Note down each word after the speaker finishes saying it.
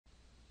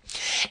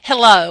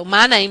Hello,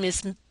 my name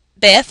is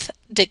Beth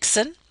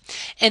Dixon,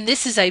 and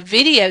this is a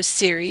video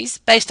series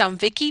based on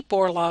Vicki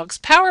Borlaug's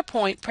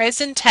PowerPoint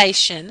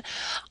presentation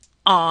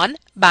on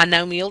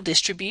binomial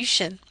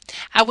distribution.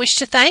 I wish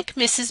to thank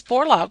Mrs.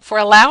 Borlaug for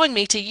allowing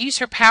me to use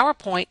her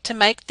PowerPoint to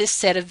make this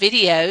set of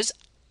videos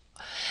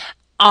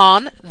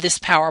on this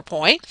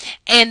PowerPoint.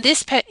 And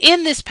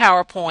in this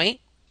PowerPoint,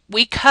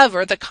 we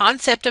cover the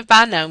concept of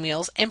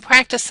binomials and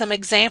practice some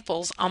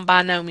examples on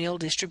binomial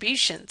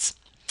distributions.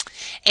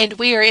 And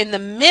we are in the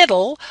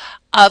middle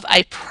of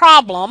a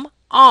problem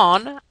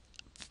on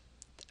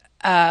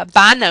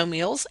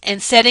binomials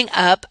and setting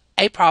up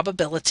a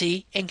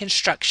probability and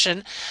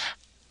construction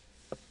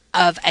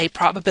of a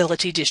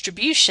probability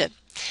distribution.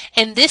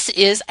 And this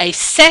is a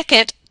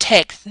second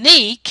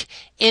technique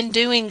in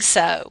doing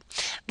so.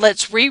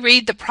 Let's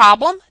reread the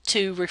problem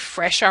to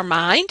refresh our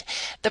mind.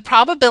 The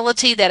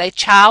probability that a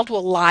child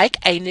will like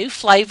a new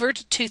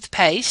flavored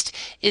toothpaste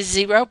is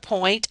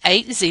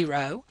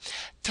 0.80.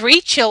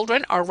 3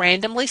 children are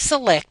randomly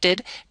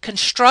selected.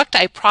 Construct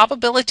a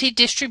probability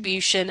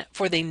distribution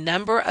for the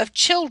number of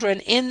children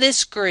in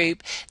this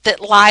group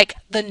that like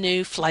the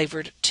new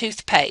flavored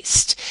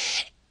toothpaste.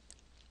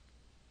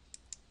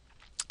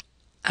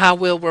 I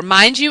will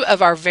remind you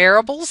of our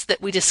variables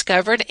that we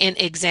discovered in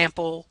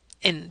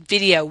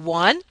video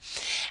 1,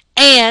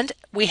 and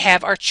we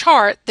have our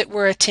chart that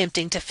we're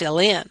attempting to fill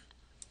in.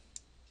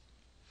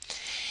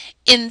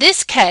 In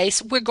this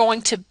case, we're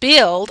going to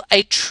build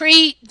a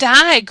tree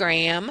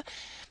diagram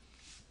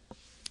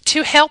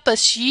to help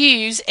us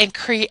use and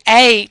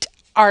create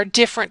our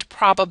different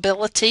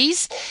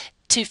probabilities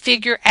to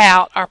figure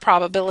out our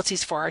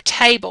probabilities for our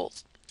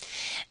tables.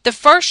 The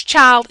first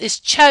child is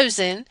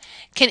chosen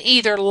can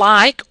either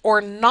like or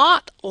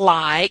not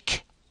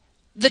like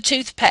the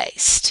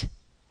toothpaste.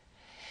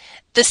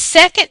 The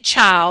second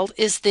child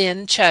is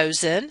then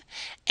chosen,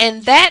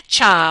 and that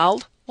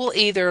child will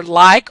either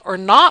like or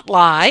not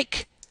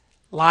like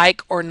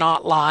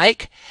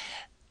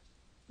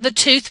the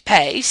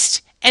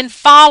toothpaste and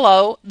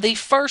follow the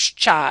first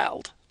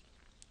child.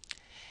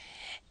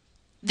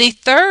 The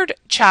third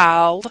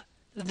child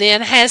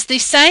then has the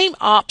same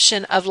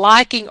option of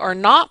liking or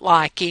not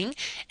liking,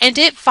 and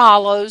it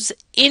follows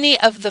any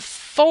of the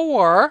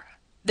 4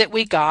 that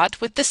we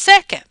got with the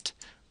second.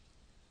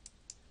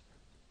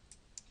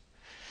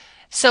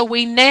 So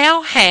we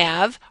now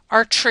have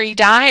our tree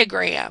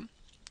diagram,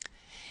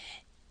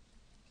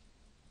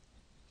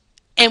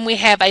 and we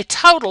have a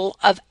total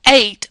of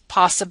 8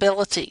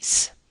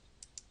 possibilities.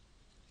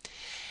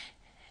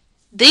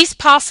 These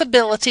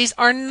possibilities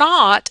are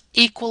not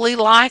equally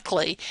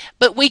likely,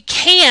 but we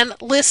can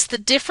list the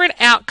different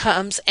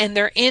outcomes and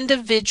their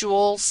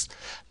individuals'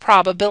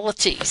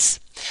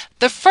 probabilities.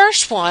 The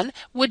first one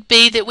would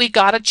be that we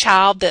got a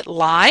child that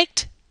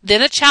liked,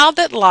 then a child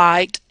that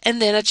liked,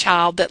 and then a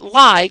child that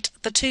liked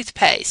the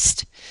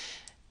toothpaste.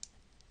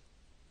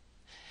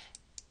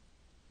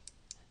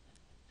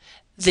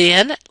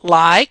 Then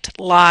liked,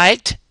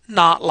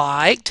 not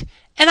liked.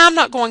 And I'm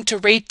not going to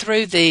read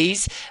through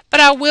these,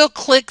 but I will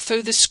click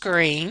through the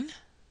screen.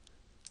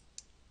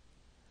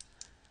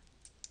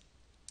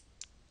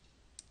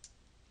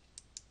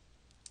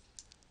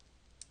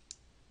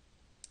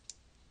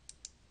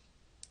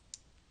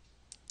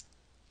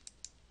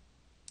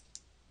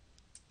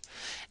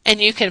 And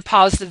you can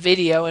pause the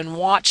video and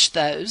watch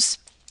those.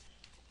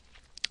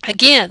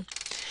 Again,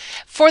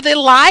 for the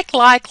like,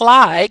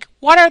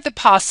 what are the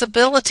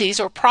possibilities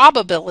or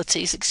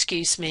probabilities,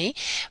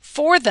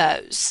 for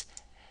those?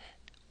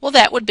 Well,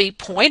 that would be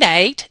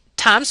 0.8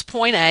 times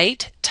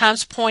 0.8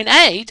 times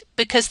 0.8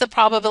 because the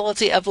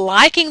probability of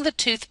liking the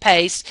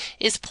toothpaste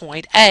is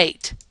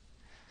 0.8.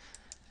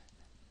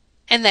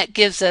 And that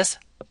gives us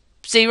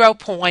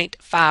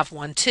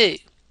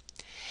 0.512.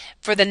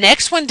 For the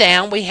next one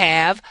down, we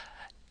have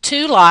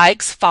 2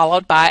 likes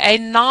followed by a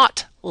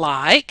not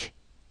like.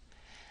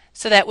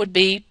 So that would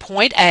be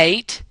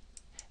 0.8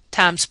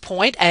 times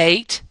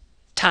 0.8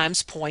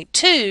 times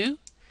 0.2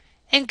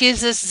 and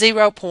gives us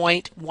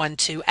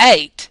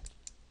 0.128.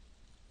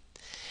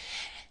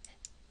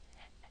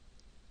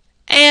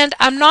 And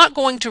I'm not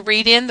going to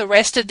read in the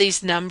rest of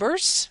these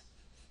numbers.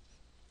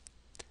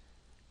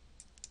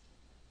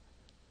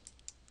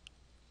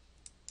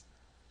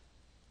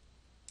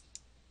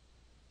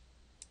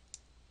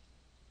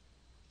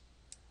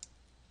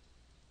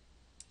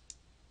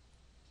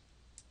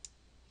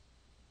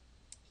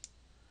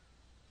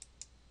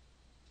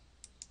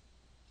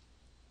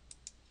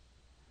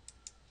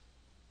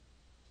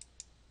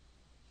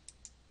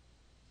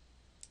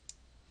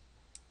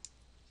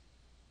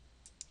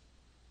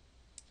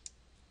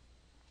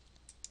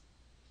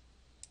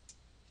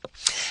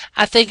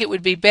 I think it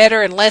would be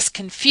better and less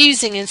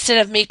confusing instead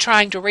of me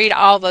trying to read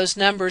all those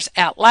numbers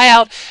out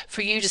loud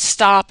for you to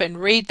stop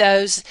and read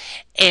those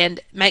and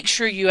make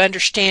sure you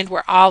understand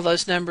where all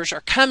those numbers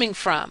are coming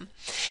from.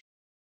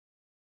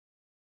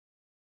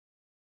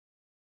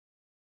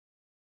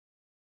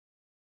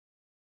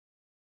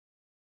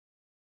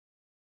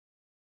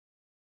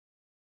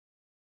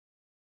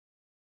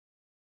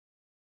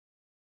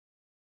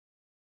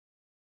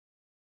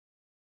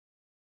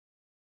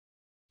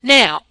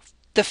 Now,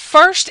 the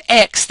first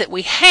X that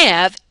we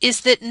have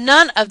is that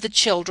none of the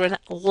children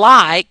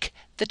like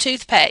the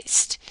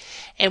toothpaste.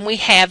 And we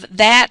have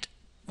that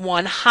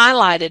one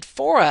highlighted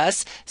for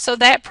us, so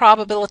that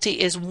probability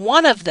is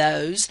one of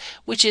those,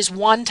 which is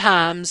 1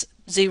 times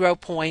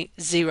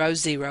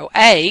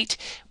 0.008,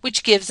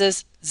 which gives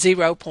us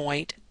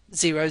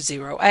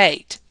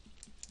 0.008.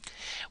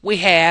 We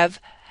have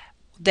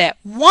that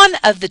one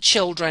of the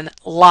children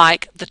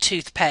like the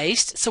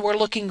toothpaste, so we're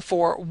looking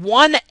for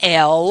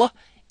 1L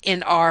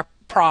in our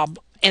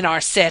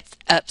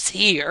setups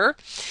here,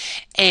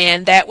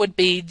 and that would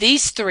be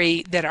these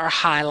 3 that are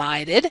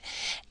highlighted,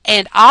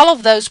 and all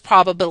of those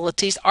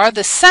probabilities are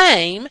the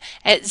same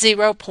at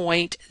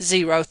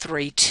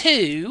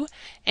 0.032,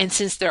 and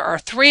since there are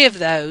 3 of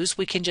those,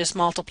 we can just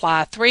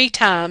multiply 3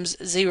 times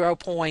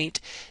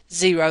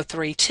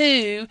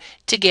 0.032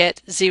 to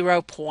get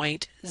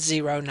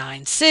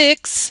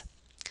 0.096.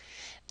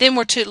 Then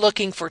we're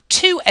looking for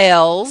 2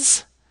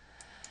 L's,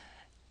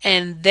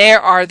 and there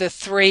are the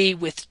 3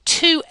 with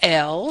 2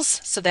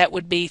 L's, so that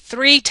would be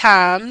 3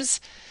 times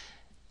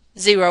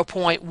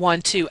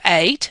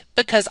 0.128,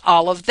 because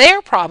all of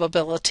their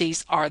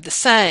probabilities are the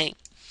same,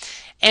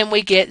 and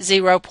we get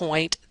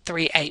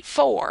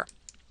 0.384.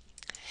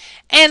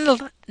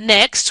 And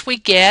next we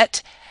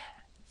get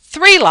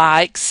 3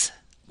 likes,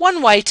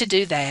 one way to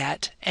do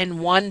that, and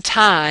 1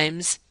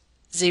 times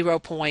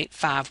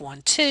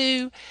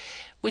 0.512,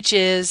 which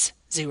is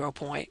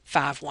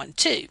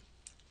 0.512.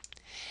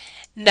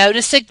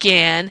 Notice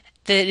again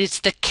that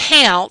it's the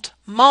count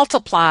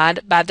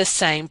multiplied by the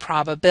same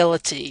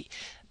probability.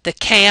 The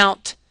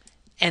count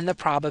and the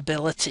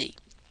probability.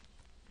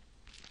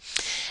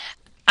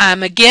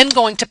 I'm again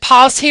going to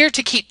pause here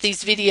to keep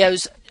these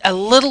videos a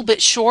little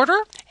bit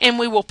shorter, and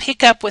we will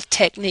pick up with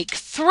technique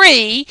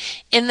 3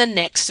 in the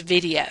next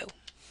video.